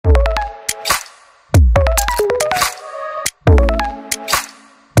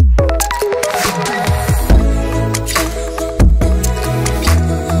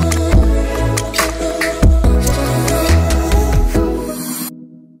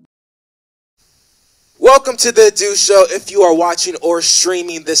welcome to the Do Show. If you are watching or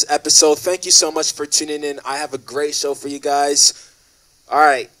streaming this episode, thank you so much for tuning in. I have a great show for you guys. All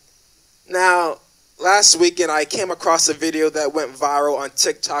right. Now, last weekend, I came across a video that went viral on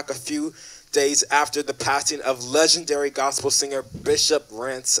TikTok a few days after the passing of legendary gospel singer Bishop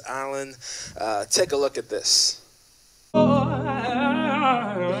Rance Allen. Take a look at this. One more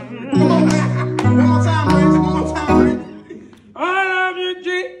time, Rance. One more time, Rance. I love you,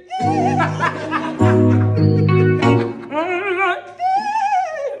 G.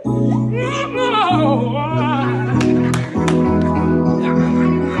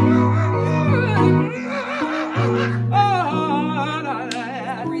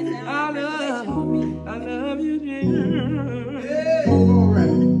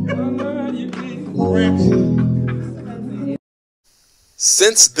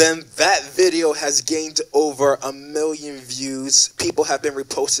 Since then, that video has gained over 1 million views. People have been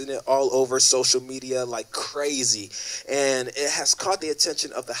reposting it all over social media like crazy. And it has caught the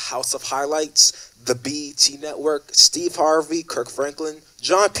attention of the House of Highlights, the BET Network, Steve Harvey, Kirk Franklin,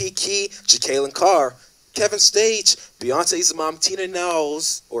 John P. Key, Jacqueline Carr, Kevin Stage, Beyonce's mom, Tina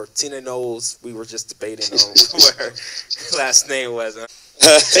Knowles, or Tina Knowles. We were just debating on what her last name was.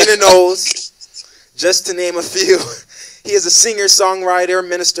 Tina Knowles, just to name a few. He is a singer, songwriter,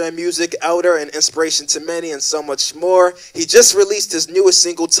 minister in music, elder, and inspiration to many, and so much more. He just released his newest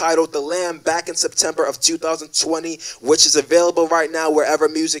single titled The Lamb back in September of 2020, which is available right now wherever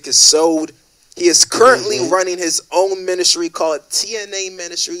music is sold. He is currently running his own ministry called TNA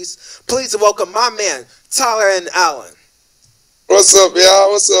Ministries. Please welcome my man, Tyler and Allen. What's up,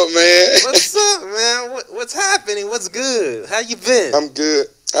 y'all? What's up, man? What's up, man? What's happening? What's good? How you been? I'm good.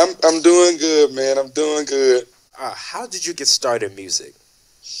 I'm doing good, man. I'm doing good. How did you get started in music?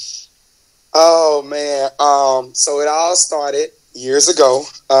 Oh, man. So it all started years ago.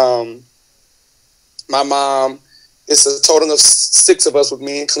 My mom, it's a total of 6 of us with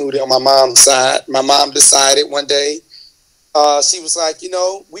me included on my mom's side. My mom decided one day, she was like, you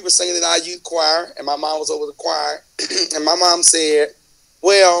know, we were singing in our youth choir, and my mom was over the choir. And my mom said,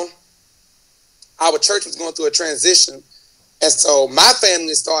 well, our church was going through a transition. And so my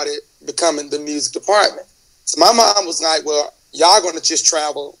family started becoming the music department. So my mom was like, well, y'all going to just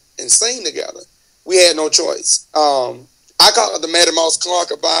travel and sing together. We had no choice. I call it the Maddie Mouse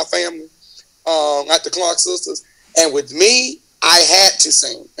Clark of our family, like the Clark sisters. And with me, I had to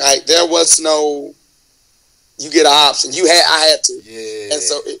sing. Right? There was no, you get an option. I had to. Yeah. And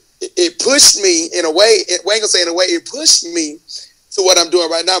so it pushed me in a way, I ain't going to say in a way, it pushed me to what I'm doing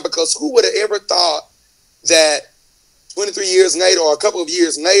right now, because who would have ever thought that 23 years later or a couple of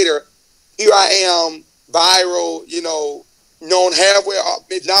years later, here I am, viral, you know, known halfway,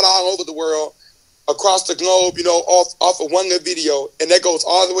 if not all over the world, across the globe, you know, off of one little video. And that goes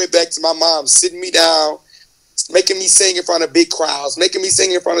all the way back to my mom sitting me down, making me sing in front of big crowds, making me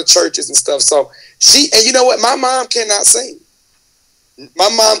sing in front of churches and stuff. So and you know what? My mom cannot sing. My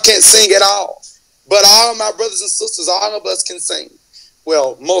mom can't sing at all. But all my brothers and sisters, all of us can sing.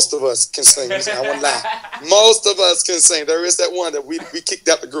 Well, most of us can sing. I won't lie. Most of us can sing. There is that one that we kicked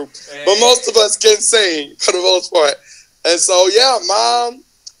out the group. But most of us can sing for the most part. And so, yeah, Mom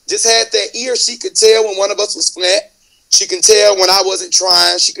just had that ear. She could tell when one of us was flat. She could tell when I wasn't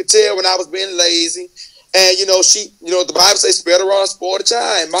trying. She could tell when I was being lazy. And, you know, the Bible says, spare the rod, spoil the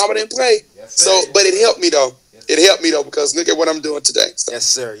child. And Mama didn't play. Yes, so, but it helped me, though. Yes, it helped me, though, because look at what I'm doing today. So. Yes,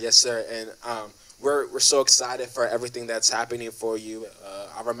 sir. Yes, sir. And we're so excited for everything that's happening for you.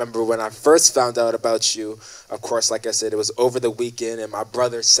 I remember when I first found out about you, of course, like I said, it was over the weekend, and my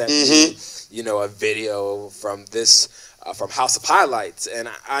brother sent me, you know, a video from from House of Highlights, and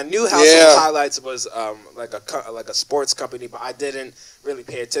I knew House of Highlights was like a sports company, but I didn't really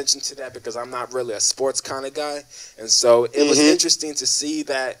pay attention to that because I'm not really a sports kind of guy. And so it was interesting to see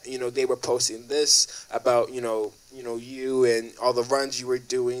that, you know, they were posting this about, you know, you and all the runs you were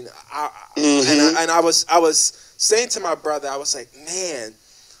doing. And I was saying to my brother, I was like, man,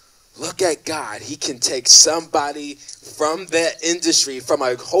 look at God. He can take somebody from that industry, from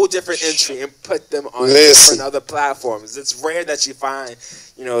a whole different industry, and put them on different other platforms. It's rare that you find,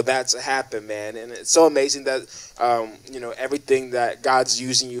 you know, that to happen, man. And it's so amazing that, you know, everything that God's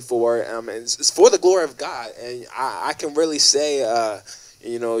using you for, it's for the glory of God. And I can really say,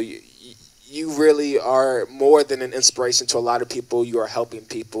 you know, you really are more than an inspiration to a lot of people. You are helping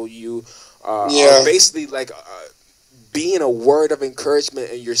people. You are basically like being a word of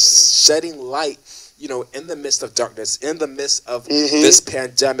encouragement, and you're shedding light, you know, in the midst of darkness, in the midst of this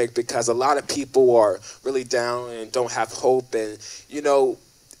pandemic, because a lot of people are really down and don't have hope. And, you know,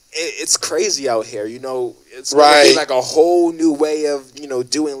 it's crazy out here, you know. It's Right. gonna be like a whole new way of, you know,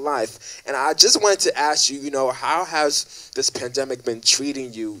 doing life. And I just wanted to ask you, you know, how has this pandemic been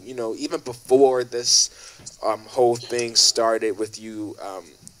treating you, you know, even before this whole thing started with you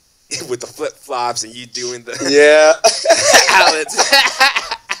with the flip flops and you doing the Yeah. Alex.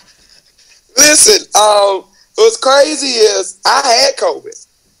 Listen, what's crazy is I had COVID.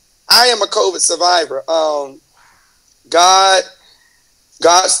 I am a COVID survivor. God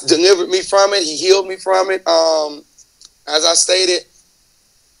delivered me from it. He healed me from it. As I stated,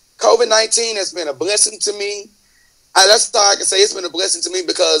 COVID-19 has been a blessing to me. That's all I can say. It's been a blessing to me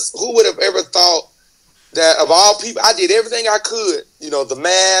because who would have ever thought that of all people, I did everything I could, you know, the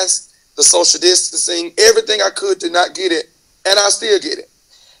mask, the social distancing, everything I could to not get it, and I still get it.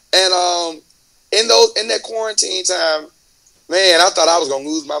 And in that quarantine time, man, I thought I was gonna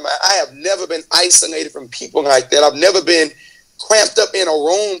lose my mind. I have never been isolated from people like that. I've never been cramped up in a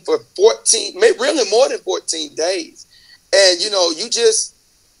room for 14, really more than 14 days. And you know, you just,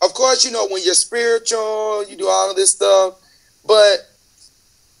 of course, you know, when you're spiritual, you do all of this stuff, but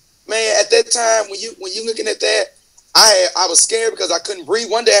man, at that time when you looking at that, I was scared because I couldn't breathe.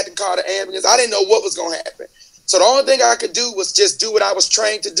 One day I had to call the ambulance. I didn't know what was gonna happen. So the only thing I could do was just do what I was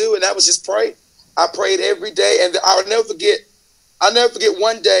trained to do, and that was just pray. I prayed every day, and I'll never forget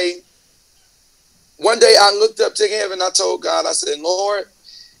one day I looked up to heaven and I told God, I said, Lord,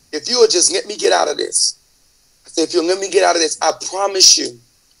 if you would just let me get out of this. I said, if you'll let me get out of this, I promise you,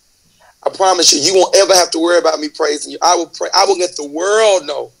 you won't ever have to worry about me praising you. I will pray. I will let the world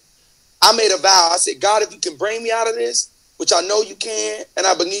know. I made a vow. I said, God, if you can bring me out of this, which I know you can, and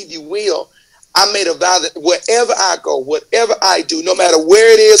I believe you will, I made a vow that wherever I go, whatever I do, no matter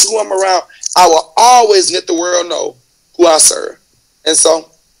where it is, who I'm around, I will always let the world know who I serve. And so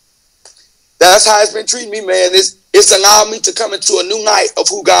that's how it's been treating me, man. It's allowed me to come into a new light of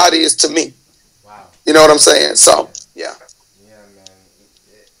who God is to me. Wow. You know what I'm saying? So, yeah. Yeah, man.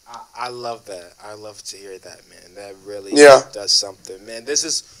 I love that. I love to hear that, man. That really does something, man. This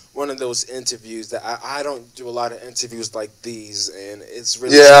is one of those interviews that I don't do a lot of interviews like these, and it's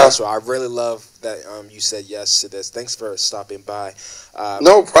really special. I really love that you said yes to this. Thanks for stopping by.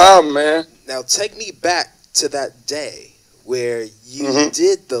 No problem, man. Now take me back to that day where you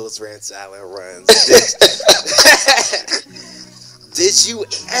did those Rance Allen runs. Did you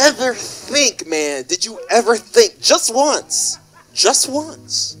ever think, man, just once,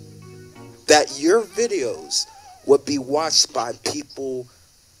 that your videos would be watched by people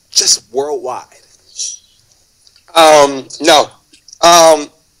just worldwide? No.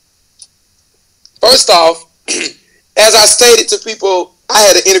 First off, as I stated to people, I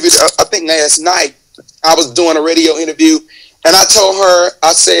had an interview, I think last night, I was doing a radio interview, and I told her,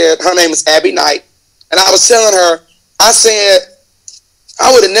 I said, her name is Abby Knight, and I was telling her, I said,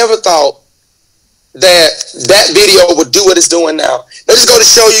 I would have never thought that video would do what it's doing now. That just go to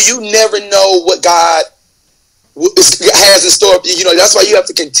show you, you never know what God has in store for you. You know, that's why you have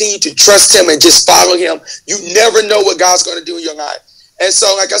to continue to trust him and just follow him. You never know what God's going to do in your life. And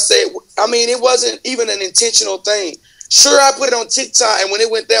so, like I said, I mean, it wasn't even an intentional thing. Sure, I put it on TikTok, and when it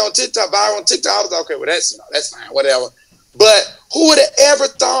went down on TikTok, viral on TikTok, I was like, okay, well, that's fine, whatever. But who would have ever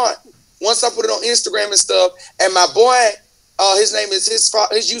thought, once I put it on Instagram and stuff, and my boy, his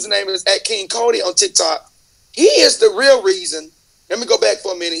username is @KingCody on TikTok. He is the real reason. Let me go back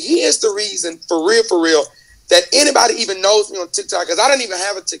for a minute. He is the reason, for real, that anybody even knows me on TikTok, because I didn't even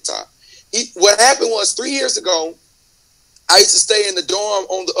have a TikTok. What happened was 3 years ago, I used to stay in the dorm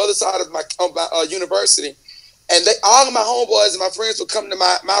on the other side of my university, and all of my homeboys and my friends would come to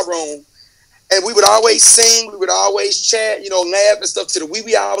my room, and we would always sing, we would always chat, you know, laugh and stuff to the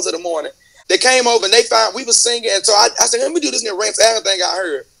wee hours of the morning. They came over and they found we were singing, and so I said, let me do this new Rance Allen thing I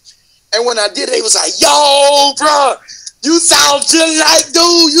heard. And when I did it, they was like, yo, bro, you sound just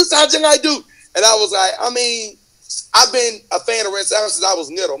like dude. And I was like, I mean, I've been a fan of Rance Allen since I was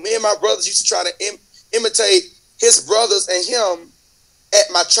little. Me and my brothers used to try to imitate his brothers and him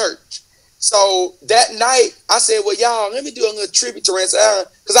at my church. So that night, I said, well, y'all, let me do a little tribute to Rance Allen,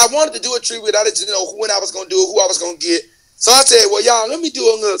 because I wanted to do a tribute. I didn't know when I was going to do it, who I was going to get. So I said, well, y'all, let me do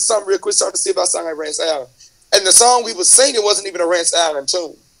a little something real quick so I can see if I sound like Rance Allen. And the song we were singing wasn't even a Rance Allen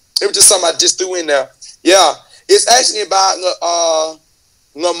tune. It was just something I just threw in there. Yeah, it's actually about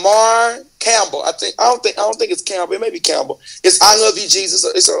Lamar Campbell. I don't think it's Campbell. It may be Campbell. It's "I Love You, Jesus."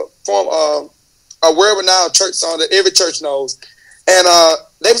 It's a form of a world-renowned church song that every church knows. And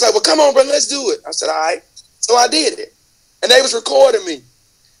they was like, "Well, come on, bro, let's do it." I said, "All right." So I did it, and they was recording me.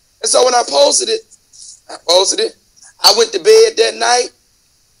 And so when I posted it. I went to bed that night.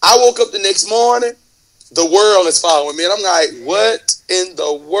 I woke up the next morning. the world is following me. And I'm like, what in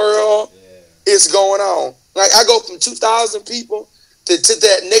the world is going on? Like, I go from 2,000 people to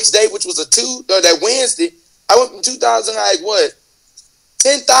that next day, which was that Wednesday. I went from 2,000, like, what,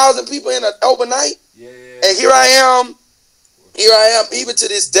 10,000 people in overnight? And here I am, even to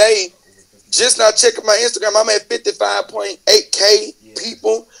this day, just now checking my Instagram, I'm at 55.8K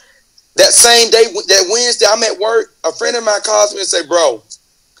people. That same day, that Wednesday, I'm at work. A friend of mine calls me and say, bro,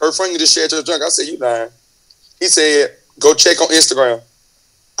 Kurt Franklin just shared your junk. I said, you lying. He said, go check on Instagram.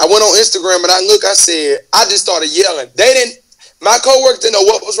 I went on Instagram and I just started yelling. My coworkers didn't know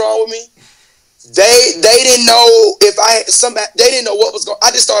what was wrong with me. They didn't know they didn't know what was going on.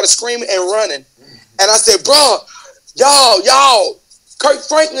 I just started screaming and running. And I said, bro, y'all, Kurt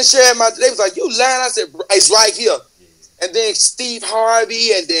Franklin shared they was like, you lying? I said, bro, it's right here. And then Steve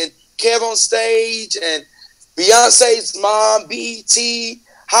Harvey and then Kev on stage and Beyonce's mom, BET,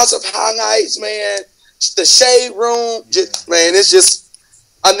 House of Highlights, man, the Shade Room. Man, it's just,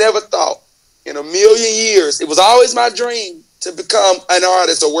 I never thought in a million years, it was always my dream to become an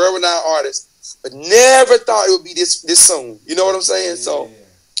artist, a world-renowned artist, but never thought it would be this soon. You know what I'm saying? So,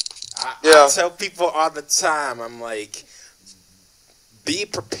 I tell people all the time, I'm like, be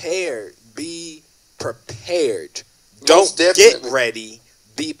prepared. Be prepared. Don't get ready.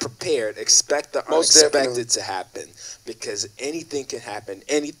 Be prepared. Expect the unexpected to happen, because anything can happen.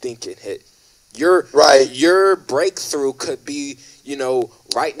 Anything can hit. Your breakthrough could be,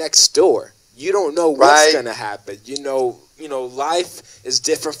 right next door. You don't know what's gonna happen. Life is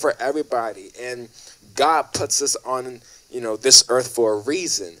different for everybody, and God puts us on, this earth for a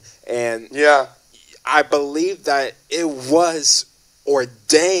reason. And I believe that it was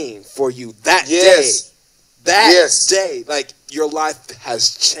ordained for you that day. Day, like, your life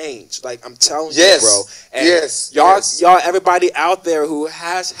has changed. Like, I'm telling you, bro. And y'all, everybody out there who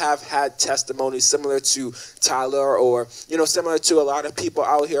have had testimonies similar to Tyler, or similar to a lot of people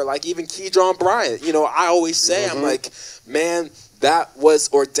out here, like even Keydron Bryant. I always say, I'm like, man, that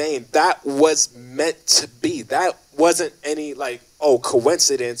was ordained. That was meant to be. That wasn't any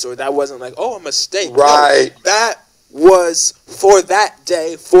coincidence, or that wasn't like, a mistake. Right. No, that was for that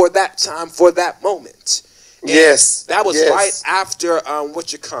day, for that time, for that moment. And that was right after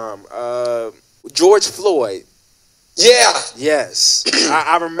George Floyd. Yeah. Yes.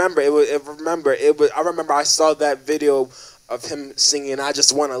 I remember I remember I saw that video of him singing "I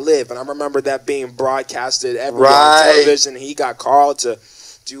Just Want to Live," and I remember that being broadcasted everywhere on television. He got called to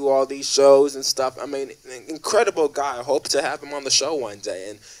do all these shows and stuff. I mean, incredible guy. I hope to have him on the show one day.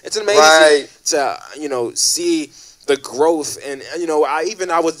 And it's amazing to see the growth. And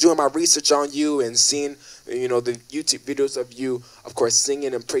I was doing my research on you and seeing the YouTube videos of you, of course,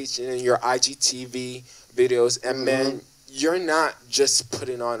 singing and preaching, in your IGTV videos. And man, you're not just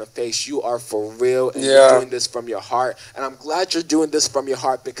putting on a face. You are for real, and you're doing this from your heart. And I'm glad you're doing this from your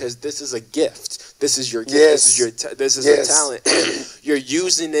heart, because this is a gift. This is your gift. This is a talent. And you're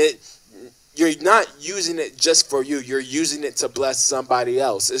using it. You're not using it just for you. You're using it to bless somebody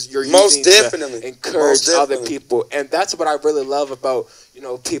else. You're using it to encourage other people. And that's what I really love about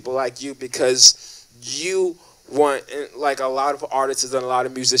people like you, because you want, like a lot of artists and a lot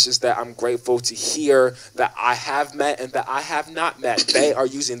of musicians that I'm grateful to hear that I have met and that I have not met. They are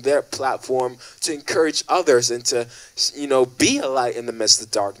using their platform to encourage others and to, be a light in the midst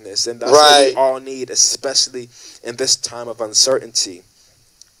of darkness. And that's what we all need, especially in this time of uncertainty.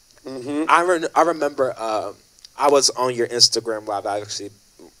 I remember I was on your Instagram Live. I actually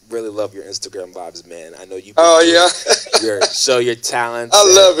really love your Instagram Lives, man. I know you. Show your talents. I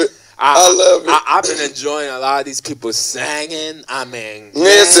love it. I love it. I've been enjoying a lot of these people singing. I mean,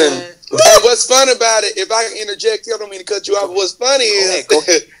 listen. And what's fun about it, if I can interject, I don't mean to cut you off. What's funny is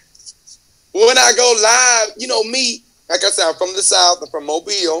when I go live, me, like I said, I'm from the South. I'm from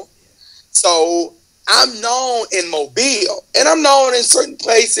Mobile. So I'm known in Mobile, and I'm known in certain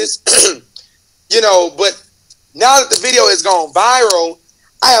places, but now that the video has gone viral,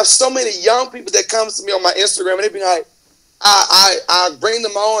 I have so many young people that comes to me on my Instagram, and they be like, I bring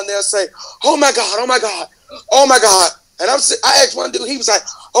them on, and they'll say, oh my God, oh my God, oh my God. And I asked one dude, he was like,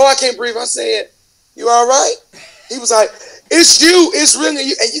 oh, I can't breathe. I said, you all right? He was like, it's you, it's really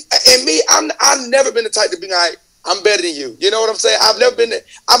you. And me, I've never been the type to be like, I'm better than you. You know what I'm saying?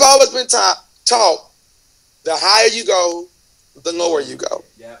 I've always been taught, the higher you go, the lower you go.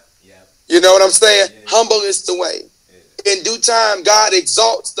 You know what I'm saying? Humble is the way. In due time, God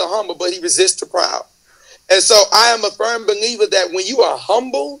exalts the humble, but he resists the proud. And so I am a firm believer that when you are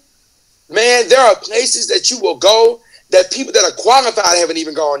humble, man, there are places that you will go that people that are qualified haven't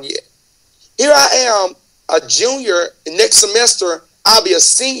even gone yet. Here I am, a junior. Next semester, I'll be a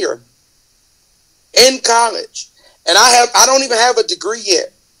senior. in college, and I don't even have a degree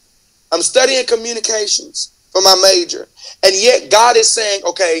yet. I'm studying communications for my major, and yet God is saying,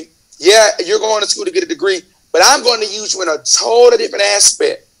 okay, yeah, you're going to school to get a degree, but I'm going to use you in a totally different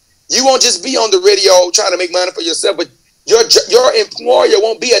aspect. You won't just be on the radio trying to make money for yourself, but your employer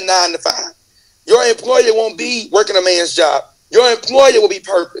won't be a 9 to 5. Your employer won't be working a man's job. Your employer will be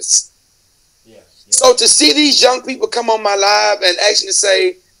purpose. Yes. So to see these young people come on my live and actually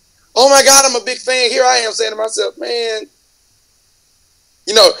say, oh my God, I'm a big fan. Here I am saying to myself, man,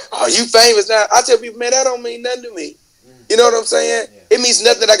 you know, oh, you famous now. I tell people, man, that don't mean nothing to me. You know what I'm saying? Yeah. It means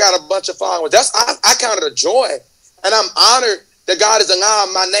nothing that I got a bunch of followers. I count it a joy. And I'm honored that God has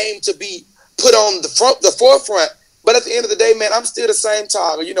allowed my name to be put on the forefront. But at the end of the day, man, I'm still the same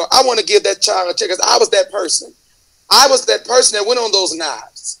Tyler. You know, I want to give that child a check because I was that person. I was that person that went on those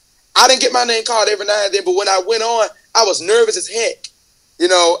knives. I didn't get my name called every now and then, but when I went on, I was nervous as heck. You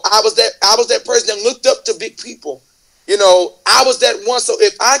know, I was that person that looked up to big people. You know, I was that one. So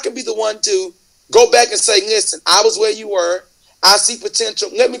if I can be the one to go back and say, listen, I was where you were. I see potential.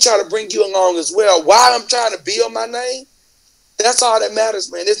 Let me try to bring you along as well. While I'm trying to build my name, that's all that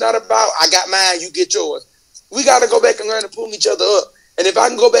matters, man. It's not about I got mine, you get yours. We got to go back and learn to pull each other up. And if I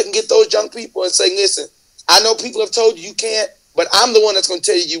can go back and get those young people and say, listen, I know people have told you can't, but I'm the one that's going to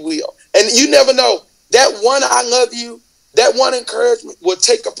tell you you will. And you never know. That one I love you, that one encouragement will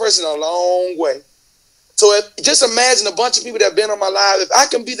take a person a long way. So just imagine a bunch of people that have been on my live. If I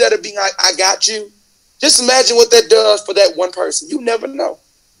can be there to be like, I got you, just imagine what that does for that one person. You never know.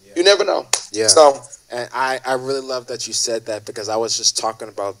 Yeah. You never know. Yeah. So, and I really love that you said that because I was just talking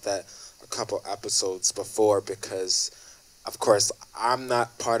about that a couple episodes before because, of course, I'm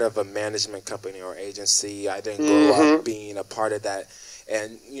not part of a management company or agency. I didn't grow up being a part of that.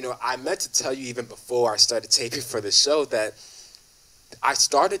 And, you know, I meant to tell you even before I started taping for the show that I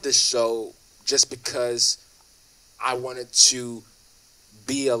started this show just because I wanted to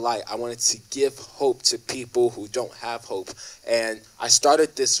be a light. I wanted to give hope to people who don't have hope. And I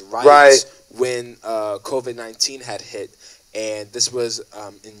started this right. When COVID-19 had hit. And this was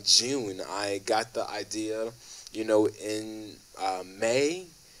in June. I got the idea, you know, in May,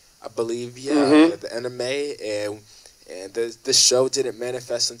 I believe, at the end of May. And the show didn't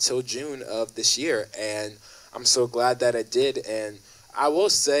manifest until June of this year. And I'm so glad that it did. And I will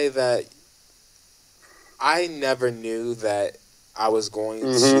say that I never knew that I was going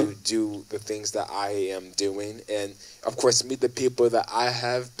to do the things that I am doing and, of course, meet the people that I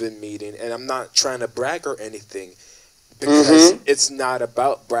have been meeting. And I'm not trying to brag or anything because it's not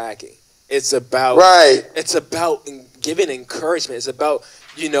about bragging. It's about it's about giving encouragement. It's about,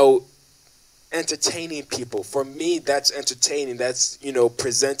 you know, entertaining people. For me, that's entertaining. That's, you know,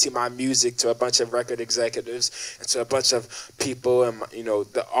 presenting my music to a bunch of record executives and to a bunch of people and, you know,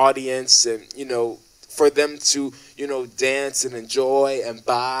 the audience and, you know, for them to, you know, dance and enjoy and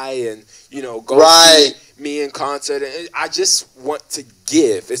buy and, you know, go see me in concert. And I just want to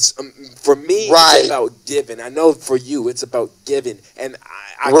give. It's for me, it's about giving. I know for you, it's about giving. And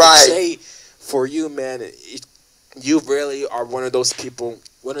I can say for you, man, you really are one of those people,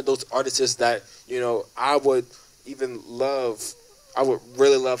 one of those artists that, you know, I would really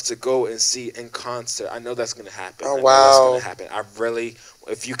love to go and see in concert. I know that's going to happen. Oh, I know that's going to happen.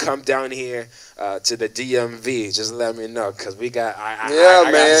 If you come down here to the DMV, just let me know because we got. I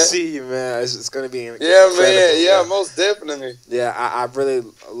got to see you, man. It's going to be incredible. Man. Yeah, most definitely. Yeah, I really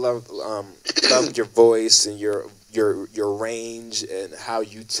love your voice and your range and how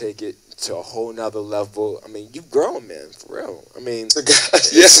you take it to a whole nother level. I mean, you've grown, man, for real. I mean, I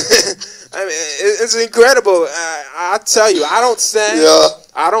mean, it's incredible. I tell you, I don't sing. Yeah.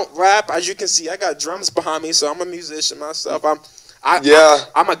 I don't rap. As you can see, I got drums behind me, so I'm a musician myself.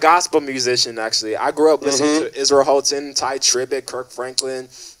 I'm a gospel musician, actually. I grew up listening to Israel Houghton, Ty Tribbett, Kirk Franklin,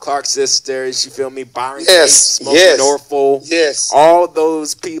 Clark Sisters, you feel me? Byron Gates, Smokey Norfolk. Yes. All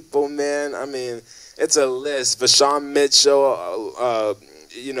those people, man. I mean, it's a list. Vashawn Mitchell,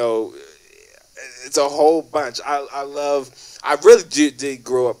 you know, it's a whole bunch. I really did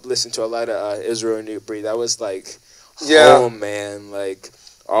grow up listening to a lot of Israel New Breed. That was like, oh, man, like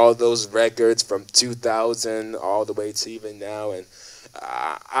all those records from 2000 all the way to even now. And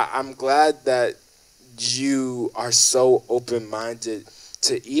I'm glad that you are so open-minded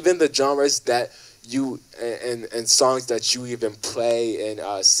to even the genres that you and songs that you even play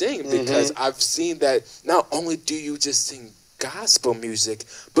and sing, because I've seen that not only do you just sing gospel music,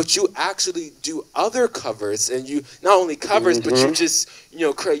 but you actually do other covers, and you not only covers, but you just, you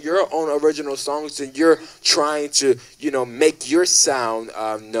know, create your own original songs, and you're trying to, you know, make your sound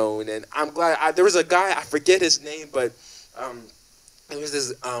known. And I'm glad there was a guy, I forget his name, but it was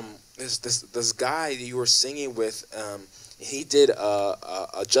this guy you were singing with. He did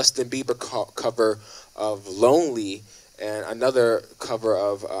a Justin Bieber cover of "Lonely" and another cover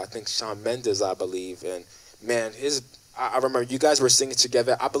of I think Shawn Mendes, I believe. And man, I remember you guys were singing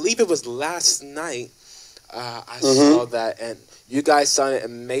together. I believe it was last night. I saw that, and you guys sounded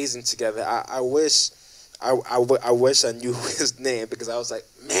amazing together. I wish I wish I knew his name, because I was like,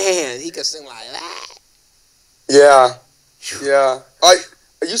 man, he could sing like that. Yeah, yeah. Are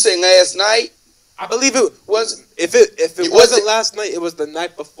you saying last night? I believe it was. If it wasn't last night, it was the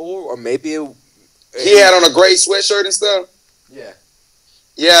night before, or maybe he had on a gray sweatshirt and stuff. Yeah.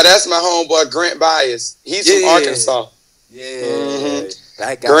 Yeah, that's my homeboy Grant Bias. He's from Arkansas. Yeah,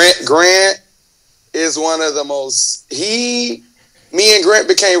 that guy. Grant is one of the most. Me and Grant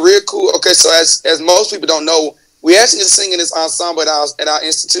became real cool. Okay, so as most people don't know, we actually sing in this ensemble at our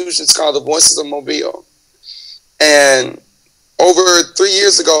institution. It's called the Voices of Mobile. And over 3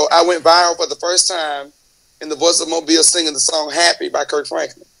 years ago, I went viral for the first time in the Voices of Mobile singing the song "Happy" by Kirk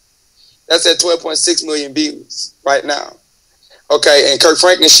Franklin. That's at 12.6 million views right now. Okay, and Kirk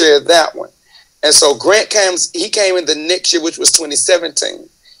Franklin shared that one. And so Grant came in the next year, which was 2017.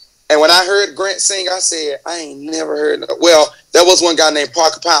 And when I heard Grant sing, I said, I ain't never heard. Well, there was one guy named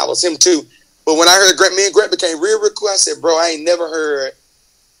Parker Powers, him too. But when I heard Grant, me and Grant became real cool. I said, bro, I ain't never heard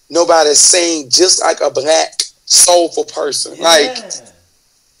nobody sing just like a black, soulful person. Yeah. Like,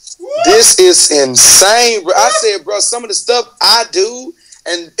 this is insane, bro. I said, bro, some of the stuff I do,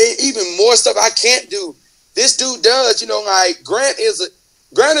 and even more stuff I can't do, this dude does. You know, like, Grant is a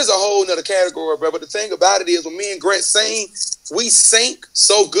whole nother category, bro. But the thing about it is, when me and Grant sing, we sync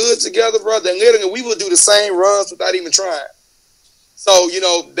so good together, bro, that literally we will do the same runs without even trying. So, you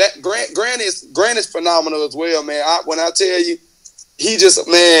know, that Grant is phenomenal as well, man. When I tell you, he's a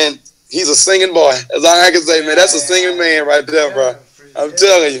singing boy. That's all I can say, man. That's a singing man right there, bro. I'm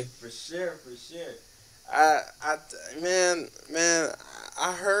telling you. For sure. I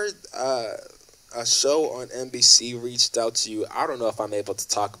heard a show on NBC reached out to you. I don't know if I'm able to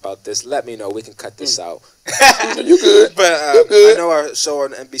talk about this. Let me know. We can cut this out. You good. But you good. I know our show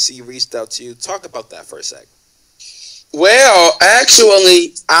on NBC reached out to you. Talk about that for a sec. Well,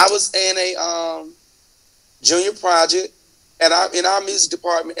 actually, I was in a junior project in our music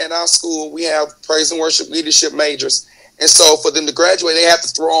department at our school. We have praise and worship leadership majors. And so for them to graduate, they have to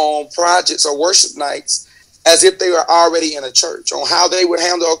throw on projects or worship nights as if they were already in a church, on how they would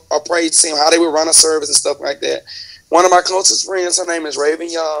handle a praise team, how they would run a service and stuff like that. One of my closest friends, her name is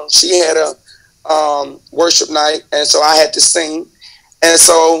Raven Young. She had a worship night, and so I had to sing. And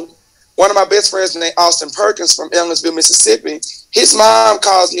so one of my best friends named Austin Perkins from Ellenville, Mississippi, his mom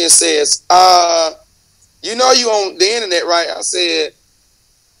calls me and says, you know you on the internet, right? I said,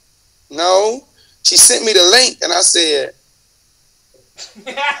 no. She sent me the link, and I said,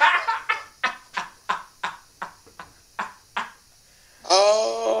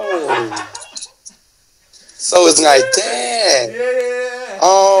 oh. So it's like, Dad. Yeah.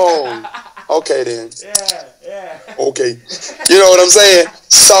 Oh. Okay then. Yeah. Okay. You know what I'm saying?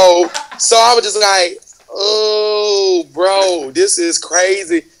 So I was just like, oh, bro, this is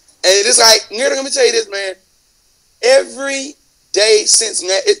crazy. And it's like, let me tell you this, man. Every day since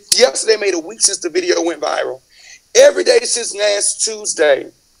yesterday made a week since the video went viral. Every day since last Tuesday,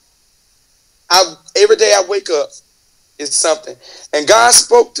 every day I wake up, it's something. And God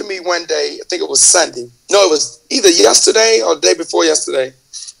spoke to me one day, I think it was Sunday. No, it was either yesterday or the day before yesterday.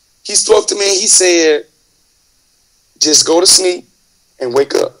 He spoke to me and he said, just go to sleep and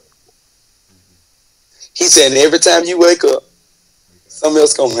wake up. He said, and every time you wake up, something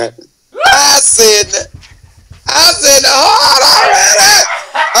else gonna happen. I said, hold on a minute.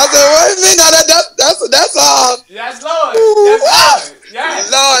 I said, wait a minute, that's all. Yes, Lord. Yes, Lord.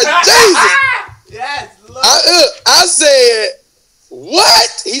 Yes. Lord Jesus. Yes, Lord. I said,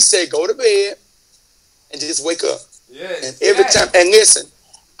 what? He said, go to bed and just wake up. Yes. And every time, and listen,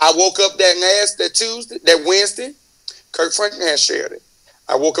 I woke up that Wednesday, Kirk Franklin had shared it.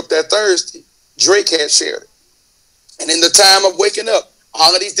 I woke up that Thursday, Drake had shared it. And in the time of waking up,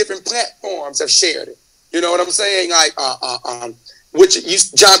 all of these different platforms have shared it. You know what I'm saying? Like,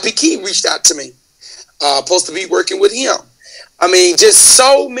 John P. Key reached out to me, supposed to be working with him. I mean, just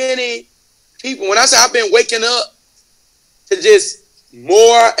so many people. When I say I've been waking up to just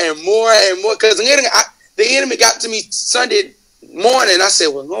more and more and more, because the enemy got to me Sunday morning. I said,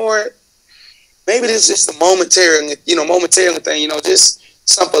 well, Lord, maybe this is just a momentary thing, just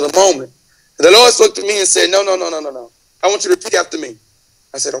something for the moment. And the Lord spoke to me and said, no. I want you to repeat after me.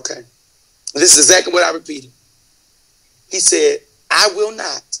 I said, okay. This is exactly what I repeated. He said, I will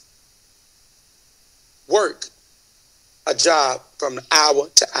not work a job from hour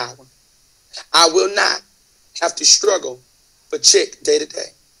to hour. I will not have to struggle for check day to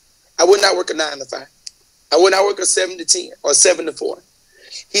day. I will not work a 9 to 5. I will not work a 7 to 10 or 7 to 4.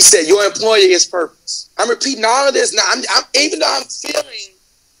 He said, your employer is purpose. I'm repeating all of this now. Even though I'm feeling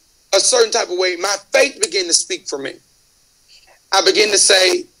a certain type of way, my faith began to speak for me. I began to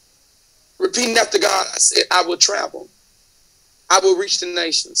say, repeating after God, I said, I will travel. I will reach the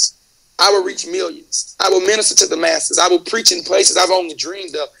nations. I will reach millions. I will minister to the masses. I will preach in places I've only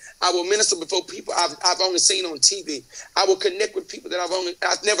dreamed of. I will minister before people I've only seen on TV. I will connect with people that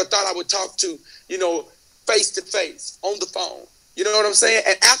I've never thought I would talk to, face to face, on the phone. You know what I'm saying?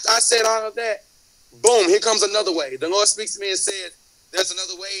 And after I said all of that, boom, here comes another wave. The Lord speaks to me and said, there's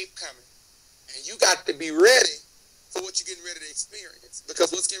another wave coming. And you got to be ready for what you're getting ready to experience.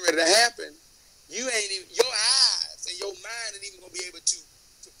 Because what's getting ready to happen, your eyes and your mind ain't even going to be able to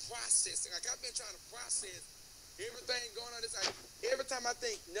process it. Like I've been trying to process everything going on. Every time I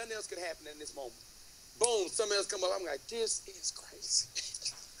think nothing else could happen in this moment, boom, something else come up. I'm like, this is crazy.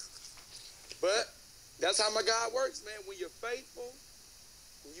 But that's how my God works, man. When you're faithful,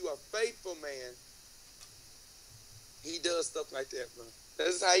 when you are faithful, man, he does stuff like that, bro.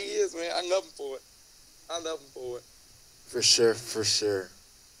 That's how he is, man. I love him for it. I love him for it. For sure.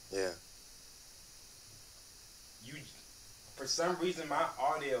 Yeah. For some reason, my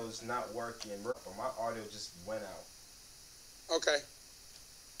audio is not working, but my audio just went out. Okay.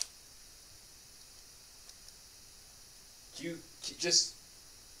 Can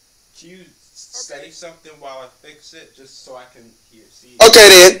you say something while I fix it, just so I can see? Okay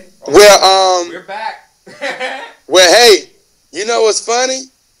then. Oh, Well, we're back. Well, hey, you know what's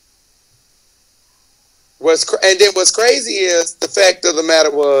funny? And then what's crazy is the fact of the matter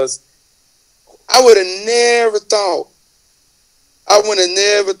was, I would have never thought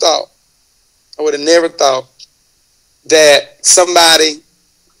that somebody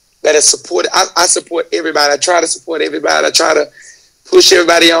that has supported. I support everybody. I try to support everybody. I try to push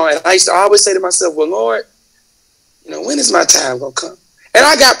everybody on. And I used to always say to myself, well, Lord, when is my time going to come? And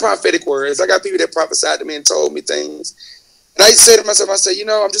I got prophetic words. I got people that prophesied to me and told me things. And I used to say to myself,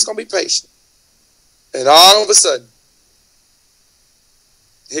 I'm just going to be patient. And all of a sudden,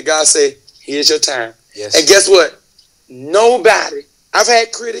 here God say, here's your time. Yes. And guess what? Nobody. I've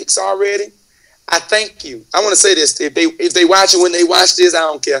had critics already. I thank you. I want to say this. If they watch it, when they watch this, I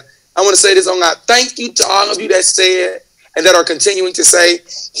don't care. I want to say this on God. Thank you to all of you that said and that are continuing to say,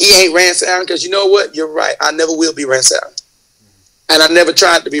 he ain't Rance Allen, because you know what? You're right. I never will be Rance Allen. And I never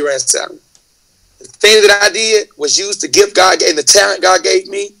tried to be Rance Allen. The thing that I did was use the gift God gave, the talent God gave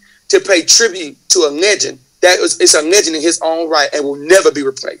me, to pay tribute to a legend it's a legend in his own right and will never be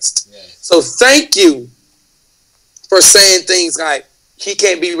replaced. Yes. So thank you for saying things like, he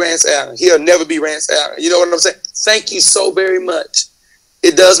can't be Rance Allen. He'll never be Rance Allen. You know what I'm saying? Thank you so very much.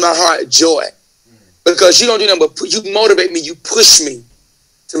 It does my heart joy. Because you don't do nothing but you motivate me, you push me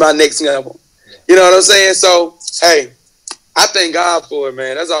to my next level. Yeah. You know what I'm saying? So, hey, I thank God for it,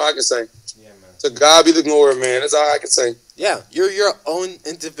 man. That's all I can say. Yeah, man. To God be the glory, man. That's all I can say. Yeah, you're your own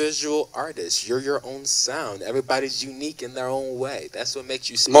individual artist. You're your own sound. Everybody's unique in their own way. That's what makes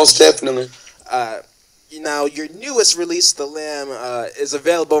you special. Most definitely. Now, your newest release, The Lamb, is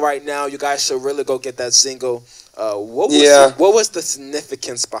available right now. You guys should really go get that single. What was the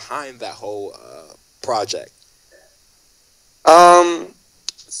significance behind that whole project?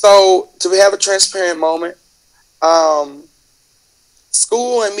 So, to have a transparent moment,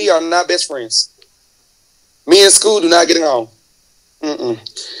 school and me are not best friends. Me and school do not get along.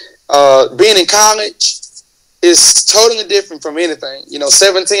 Being in college is totally different from anything.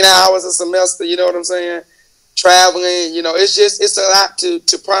 17 hours a semester, you know what I'm saying? Traveling, it's a lot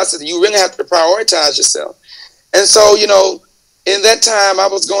to process. You really have to prioritize yourself. And so, in that time, I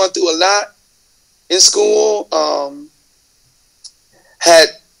was going through a lot in school. Had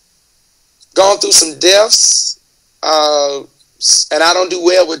gone through some deaths, and I don't do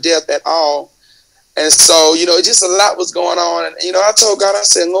well with death at all. And so, just a lot was going on. And, I told God, I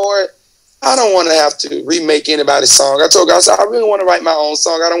said, Lord, I don't want to have to remake anybody's song. I told God, I said, I really want to write my own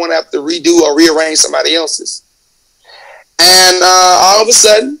song. I don't want to have to redo or rearrange somebody else's. And all of a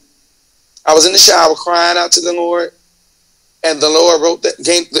sudden, I was in the shower crying out to the Lord. And the Lord wrote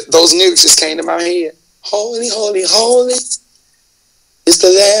those lyrics just came to my head. Holy, holy, holy is the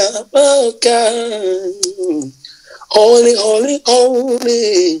Lamb of God. Holy, holy,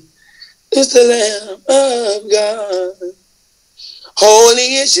 holy is the Lamb of God.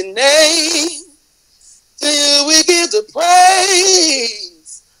 Holy is your name. To you we give the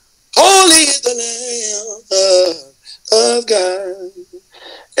praise. Holy is the Lamb of God.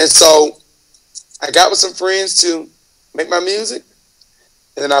 And so I got with some friends too. make my music.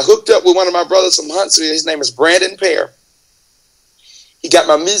 And then I hooked up with one of my brothers from Huntsville. His name is Brandon Pear. He got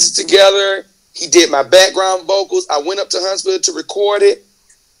my music together. He did my background vocals. I went up to Huntsville to record it.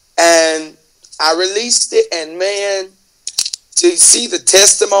 And I released it. And man, to see the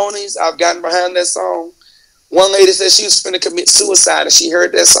testimonies I've gotten behind that song. One lady said she was finna commit suicide and she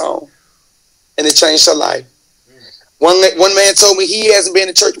heard that song. And it changed her life. One man told me he hasn't been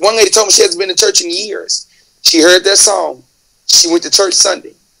to church. One lady told me she hasn't been to church in years. She heard that song. She went to church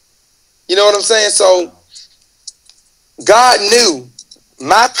Sunday. You know what I'm saying? So God knew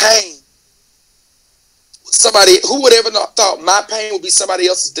my pain. Somebody who would ever thought my pain would be somebody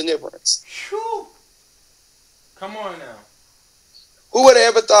else's deliverance. Whew. Come on now. Who would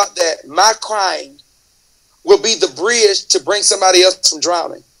have ever thought that my crying will be the bridge to bring somebody else from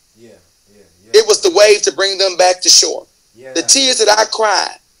drowning? Yeah. It was the wave to bring them back to shore. Yeah. The tears that I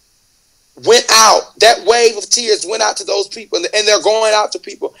cried went out. That wave of tears went out to those people, and they're going out to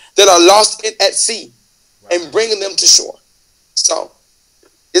people that are lost at sea, right, and bringing them to shore. So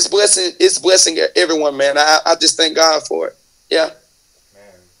it's blessing everyone, man. I just thank God for it. Yeah.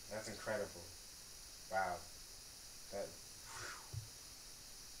 Man, that's incredible. Wow.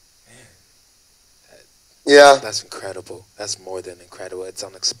 Yeah. That's incredible. That's more than incredible. It's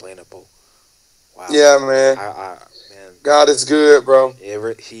unexplainable. Wow. Yeah, man. Man. God is good, bro.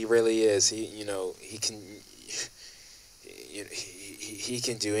 He really is. He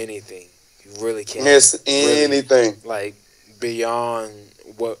can do anything. He really can. Yes, anything. Really, like beyond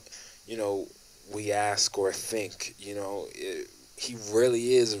what we ask or think. He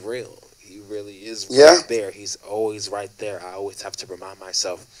really is real. He really is right there. He's always right there. I always have to remind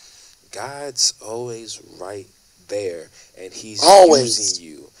myself, God's always right there, and He's using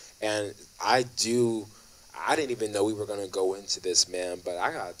you. And I didn't even know we were going to go into this, man, but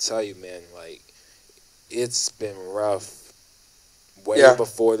I got to tell you, man, like, it's been rough way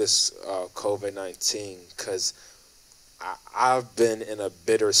before this COVID-19, because I've been in a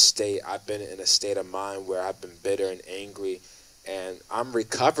bitter state. I've been in a state of mind where I've been bitter and angry, and I'm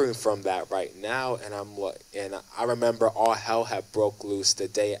recovering from that right now. And I remember all hell had broke loose the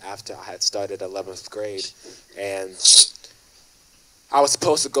day after I had started 11th grade, and I was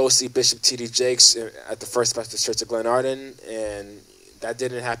supposed to go see Bishop T.D. Jakes at the First Baptist Church of Glenarden, and that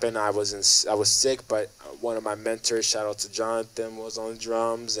didn't happen. I was sick, but one of my mentors, shout out to Jonathan, was on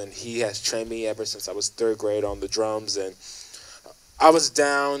drums, and he has trained me ever since I was 3rd grade on the drums. And I was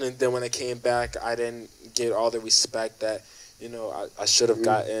down, and then when I came back, I didn't get all the respect that I should have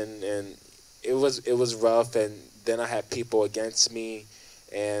gotten, and it was rough. And then I had people against me,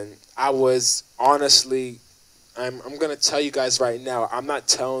 and I was honestly. I'm going to tell you guys right now, I'm not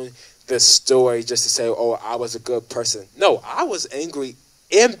telling this story just to say, oh, I was a good person. No, I was angry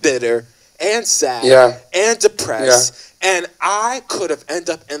and bitter and sad and depressed. And I could have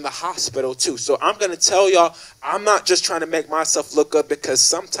ended up in the hospital too. So I'm going to tell y'all, I'm not just trying to make myself look good, because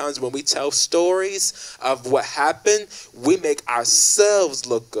sometimes when we tell stories of what happened, we make ourselves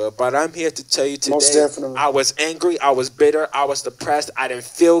look good. But I'm here to tell you today, most definitely, I was angry, I was bitter, I was depressed, I didn't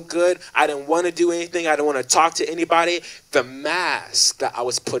feel good, I didn't want to do anything, I didn't want to talk to anybody. The mask that I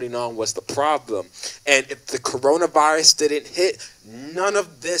was putting on was the problem. And if the coronavirus didn't hit, none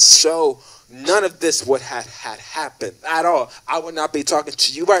of this would have happened at all. I would not be talking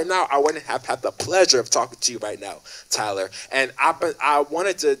to you right now. I wouldn't have had the pleasure of talking to you right now, Tyler. And I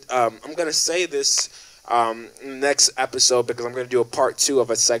wanted to, I'm going to say this next episode, because I'm going to do a part 2 of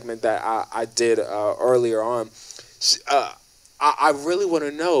a segment that I did earlier on. I really want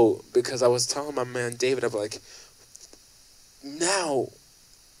to know, because I was telling my man David, I'm like, now,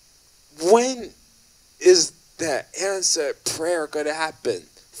 when is that answered prayer going to happen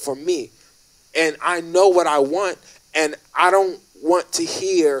for me? And I know what I want, and I don't want to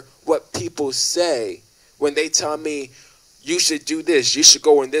hear what people say when they tell me, you should do this, you should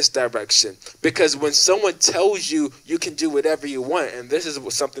go in this direction. Because when someone tells you you can do whatever you want, and this is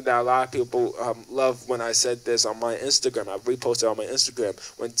something that a lot of people love when I said this on my Instagram, I reposted on my Instagram,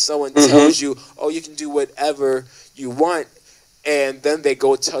 when someone tells you, oh, you can do whatever you want, and then they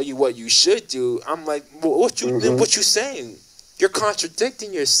go tell you what you should do, I'm like, well, what you saying? You're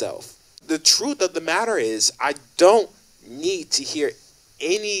contradicting yourself. The truth of the matter is, I don't need to hear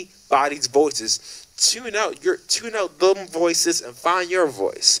anybody's voices. Tune out them voices and find your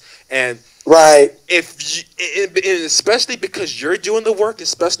voice. And especially because you're doing the work,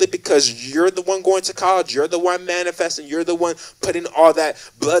 especially because you're the one going to college, you're the one manifesting, you're the one putting all that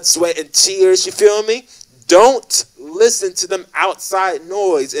blood, sweat, and tears. You feel me? Don't listen to them outside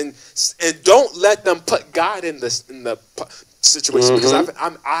noise, and don't let them put God in the situation because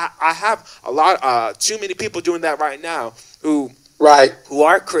I have a lot too many people doing that right now who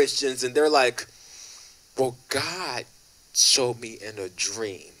are Christians, and they're like, well, God showed me in a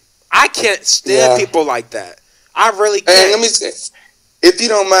dream. I can't stand people like that. I really can't. And let me say, if you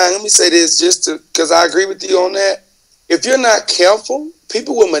don't mind, let me say this just because I agree with you on that. If you're not careful,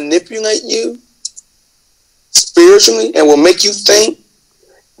 people will manipulate you spiritually and will make you think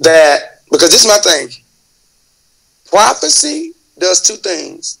that, because this is my thing. Prophecy does two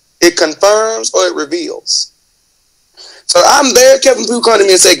things. It confirms or it reveals. So I'm very careful when people come to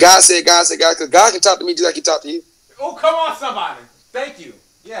me and say, God said, God said, God, because God can talk to me just like he talked to you. Oh, come on, somebody. Thank you.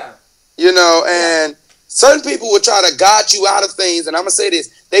 Yeah. You know, and certain people will try to guide you out of things, and I'm going to say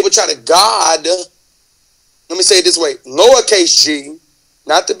this. They will try to God, let me say it this way, lowercase g,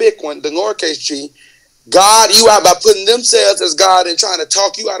 not the big one, the lowercase g, God you out by putting themselves as God and trying to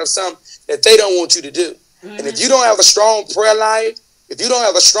talk you out of something that they don't want you to do. Mm-hmm. And if you don't have a strong prayer life, if you don't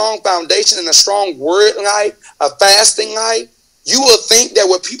have a strong foundation and a strong word life, a fasting life, you will think that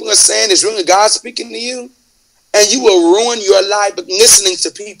what people are saying is really God speaking to you, and you will ruin your life by listening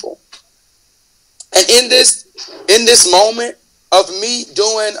to people. And in this moment of me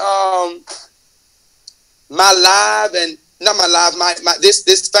doing my live and not my live, my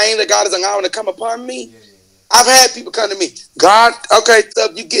this fame that God is allowing to come upon me, I've had people come to me, God, okay,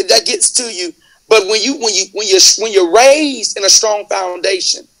 so you get that gets to you. But when you're raised in a strong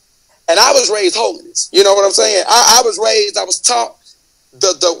foundation, and I was raised holiness, you know what I'm saying? I was taught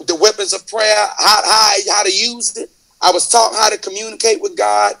the weapons of prayer, how to use it. I was taught how to communicate with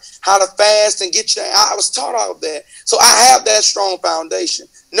God, how to fast and I was taught all of that. So I have that strong foundation.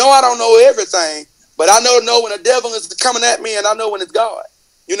 No, I don't know everything, but I know when the devil is coming at me, and I know when it's God.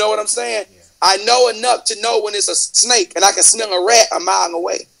 You know what I'm saying? Yeah. I know enough to know when it's a snake, and I can smell a rat a mile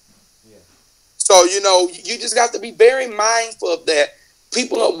away. Yeah. So, you know, you just got to be very mindful of that.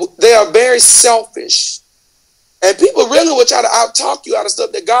 People they are very selfish. And people really will try to out-talk you out of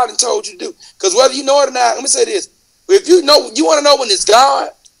stuff that God had told you to do. Because whether you know it or not, let me say this. If you want to know when it's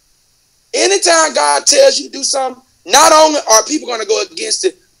God, anytime God tells you to do something, not only are people going to go against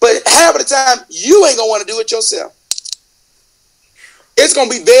it, but half of the time, you ain't going to want to do it yourself. It's going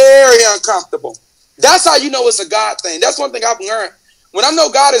to be very uncomfortable. That's how you know it's a God thing. That's one thing I've learned. When I know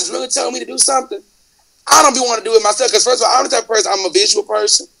God is really telling me to do something, I don't be want to do it myself. Because first of all, I'm the type of person, I'm a visual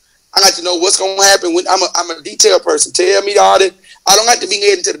person. I like to know what's going to happen. When I'm a detailed person. Tell me all that. I don't like to be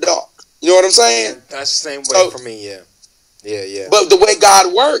led into the dark. You know what I'm saying? That's the same way for me, yeah. Yeah. But the way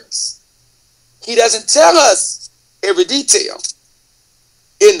God works, he doesn't tell us every detail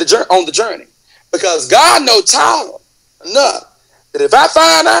on the journey. Because God knows Tyler enough that if I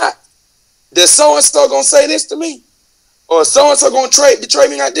find out that so-and-so going to say this to me, or so-and-so going to betray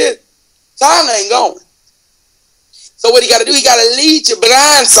me like this, Tyler ain't going. So what he got to do, he got to lead you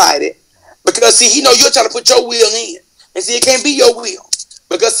blindsided. Because, see, he know you're trying to put your will in. And, see, it can't be your will.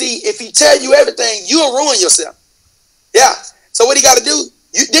 Because, see, if he tell you everything, you'll ruin yourself. Yeah. So what he got to do,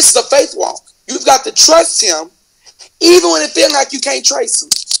 this is a faith walk. You've got to trust him, even when it feels like you can't trace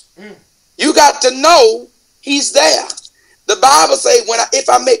him. You got to know he's there. The Bible says, if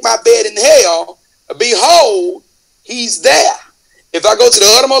I make my bed in hell, behold, he's there. If I go to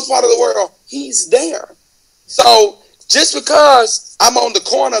the uttermost part of the world, he's there. So just because I'm on the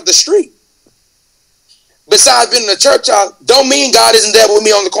corner of the street, besides being in the church house, don't mean God isn't there with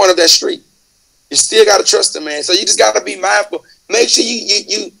me on the corner of that street. You still got to trust him, man. So you just got to be mindful. Make sure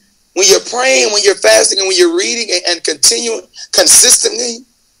you when you're praying, when you're fasting, and when you're reading and continuing consistently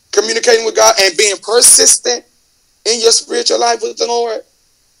communicating with God and being persistent in your spiritual life with the Lord,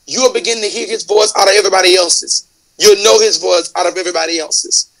 you'll begin to hear his voice out of everybody else's. You'll know his voice out of everybody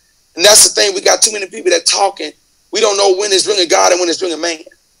else's. And that's the thing. We got too many people that talking. We don't know when it's really God and when it's really man.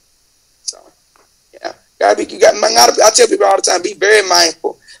 So, yeah. I tell people all the time, be very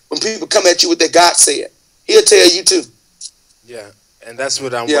mindful when people come at you with that God said. He'll tell you too. Yeah, and that's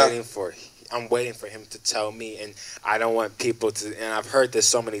what I'm waiting for. I'm waiting for him to tell me, and I don't want people to, and I've heard this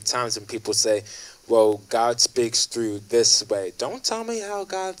so many times when people say, well, God speaks through this way. Don't tell me how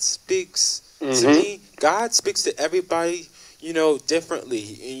God speaks to me. God speaks to everybody,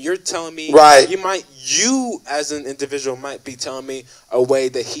 differently. And you're telling me, right. You as an individual might be telling me a way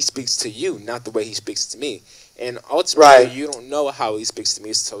that he speaks to you, not the way he speaks to me. And ultimately, you don't know how he speaks to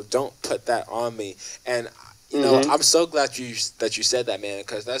me, so don't put that on me. And I'm so glad that you said that, man,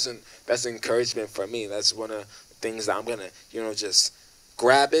 because that's encouragement for me. That's one of the things that I'm gonna, just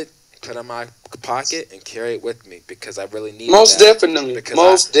grab it, put it in my pocket, and carry it with me because I really need Most that. definitely. Because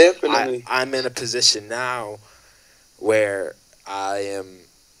Most definitely. I'm in a position now where I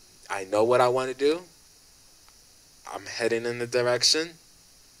know what I want to do. I'm heading in the direction.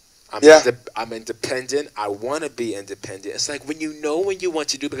 Yeah. I'm independent. I want to be independent. It's like when you know what you want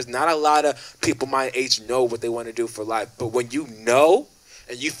to do, because not a lot of people my age know what they want to do for life. But when you know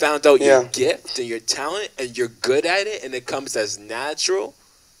and you found out your gift and your talent and you're good at it and it comes as natural,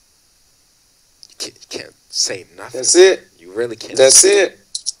 you can't say nothing. That's it. You really can't. That's it.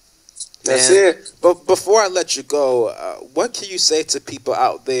 That's it. But before I let you go, what can you say to people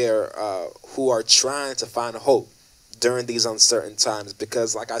out there who are trying to find hope during these uncertain times?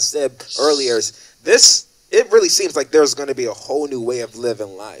 Because like I said earlier, it really seems like there's going to be a whole new way of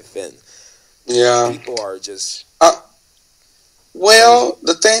living life, and people are just well,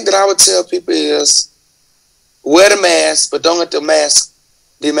 the thing that I would tell people is wear the mask, but don't let the mask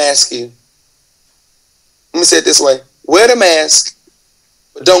demask you. Let me say it this way: wear the mask,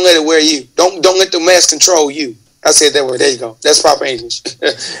 but don't let it wear you. Don't let the mask control you. I said that word. There you go. That's proper English.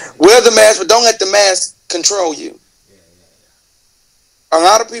 Wear the mask, but don't let the mask control you. A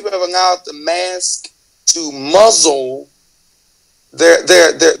lot of people have allowed the mask to muzzle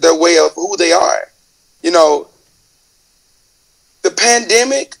their way of who they are. You know, the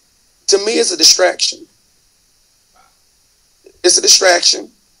pandemic to me is a distraction. It's a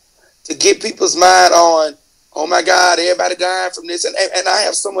distraction to get people's mind on, oh my God, everybody dying from this. And I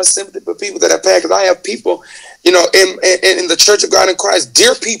have so much sympathy for people that have passed. Because I have people, you know, in the Church of God in Christ,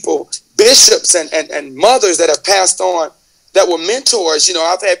 dear people, bishops and mothers that have passed on, that were mentors. You know,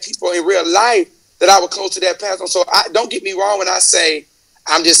 I've had people in real life that I was close to that passed on. So don't get me wrong when I say,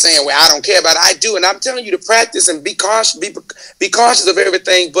 I'm just saying, well, I don't care about it. I do. And I'm telling you to practice and be cautious of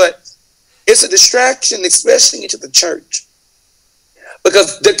everything. But it's a distraction, especially into the church.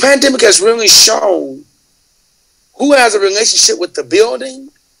 Because the pandemic has really shown who has a relationship with the building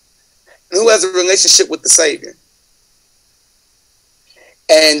and who has a relationship with the Savior.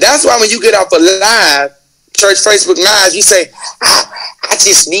 And that's why when you get off a live, church Facebook Live, you say, I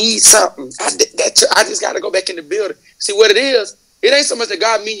just need something. I just got to go back in the building. See what it is? It ain't so much that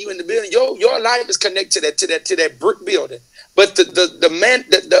God meet you in the building. Your life is connected to that brick building. But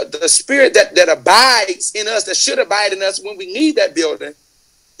the spirit that abides in us, that should abide in us when we need that building,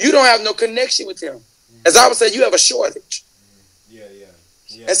 you don't have no connection with him. As I would say, you have a shortage. Yeah.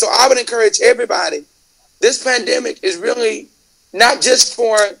 And so I would encourage everybody, this pandemic is really not just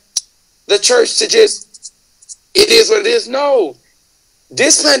for the church to just, it is what it is. No.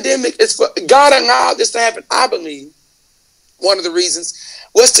 This pandemic is for, God allowed this to happen, I believe. One of the reasons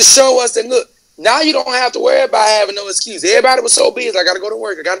was to show us that, look, now you don't have to worry about having no excuse. Everybody was so busy. I got to go to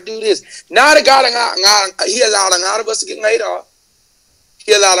work. I got to do this. Now that God he allowed a lot of us to get laid off.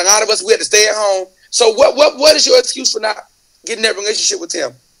 He allowed a lot of us, we had to stay at home. So what is your excuse for not getting that relationship with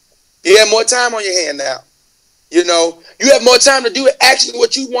him? You have more time on your hand now. You know, you have more time to do it, actually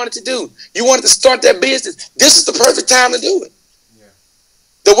what you wanted to do. You wanted to start that business. This is the perfect time to do it. Yeah.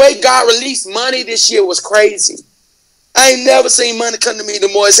 The way God released money this year was crazy. I ain't never seen money come to me the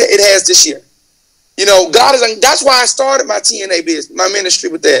more it has this year. You know, that's why I started my TNA business, my ministry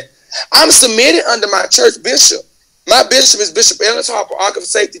with that. I'm submitted under my church bishop. My bishop is Bishop Ellis Harper, Ark of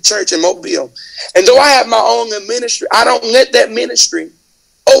Safety Church in Mobile. And though I have my own ministry, I don't let that ministry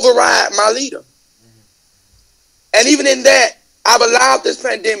override my leader. And even in that, I've allowed this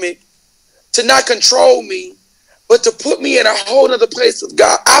pandemic to not control me, but to put me in a whole other place with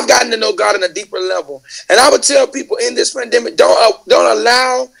God. I've gotten to know God on a deeper level. And I would tell people in this pandemic, don't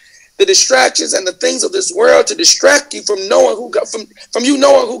allow the distractions and the things of this world to distract you from knowing from you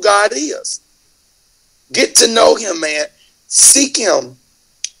knowing who God is. Get to know him, man. Seek him.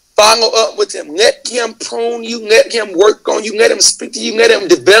 Follow up with him. Let him prune you. Let him work on you. Let him speak to you. Let him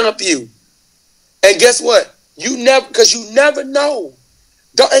develop you. And guess what? You never know.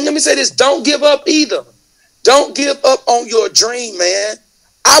 And let me say this, don't give up either. Don't give up on your dream, man.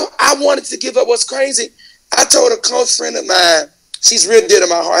 I wanted to give up. What's crazy, I told a close friend of mine, she's real dear to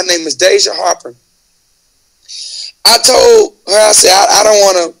my heart. Her name is Deja Harper. I told her, I said, I don't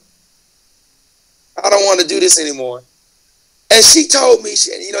want to do this anymore. And she told me,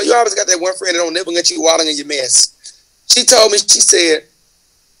 you know, you always got that one friend that don't never let you wallow in your mess. She told me, she said,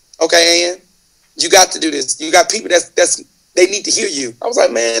 okay, Ann, you got to do this. You got people they need to hear you. I was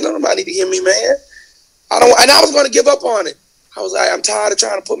like, man, nobody need to hear me, man. And I was going to give up on it. I was like, I'm tired of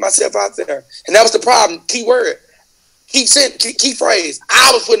trying to put myself out there. And that was the problem. Key word. Key phrase.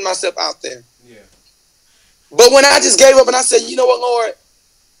 I was putting myself out there. Yeah. But when I just gave up and I said, you know what, Lord?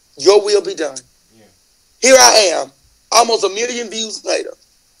 Your will be done. Yeah. Here I am, almost 1 million views later,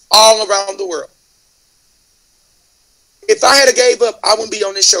 all around the world. If I had gave up, I wouldn't be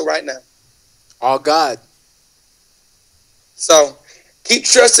on this show right now. All God. So keep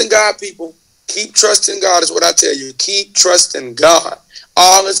trusting God, people. Keep trusting God is what I tell you. Keep trusting God.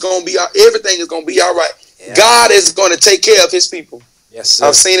 Everything is going to be all right. Yeah. God is going to take care of his people. Yes, sir.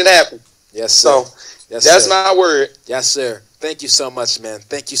 I've seen it happen. Yes, sir. So that's my word. Yes, sir. Thank you so much, man.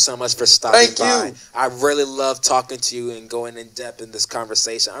 Thank you so much for stopping by. I really love talking to you and going in depth in this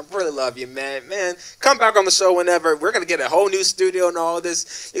conversation. I really love you, man. Man, come back on the show whenever. We're going to get a whole new studio and all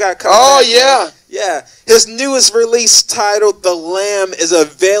this. You got to come back. Yeah. Man. Yeah. His newest release titled The Lamb is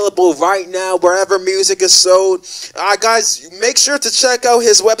available right now wherever music is sold. Guys, make sure to check out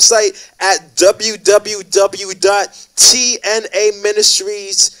his website at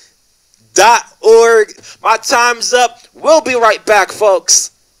www.tnaministries.org. My time's up. We'll be right back,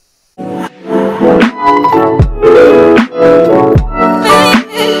 folks.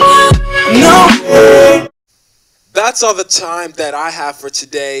 That's all the time that I have for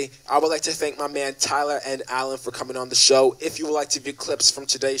today. I would like to thank my man Tyler and Alan for coming on the show. If you would like to view clips from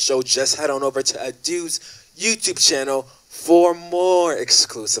today's show, just head on over to Adu's YouTube channel for more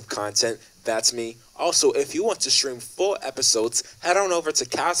exclusive content. That's me. Also, if you want to stream full episodes, head on over to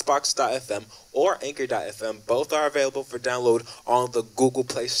Castbox.fm or Anchor.fm. Both are available for download on the Google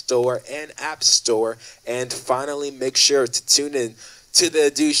Play Store and App Store. And finally, make sure to tune in to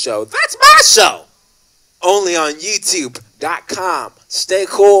The Adu Show. That's my show! Only on YouTube.com. Stay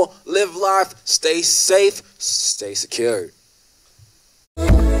cool, live life, stay safe, stay secured.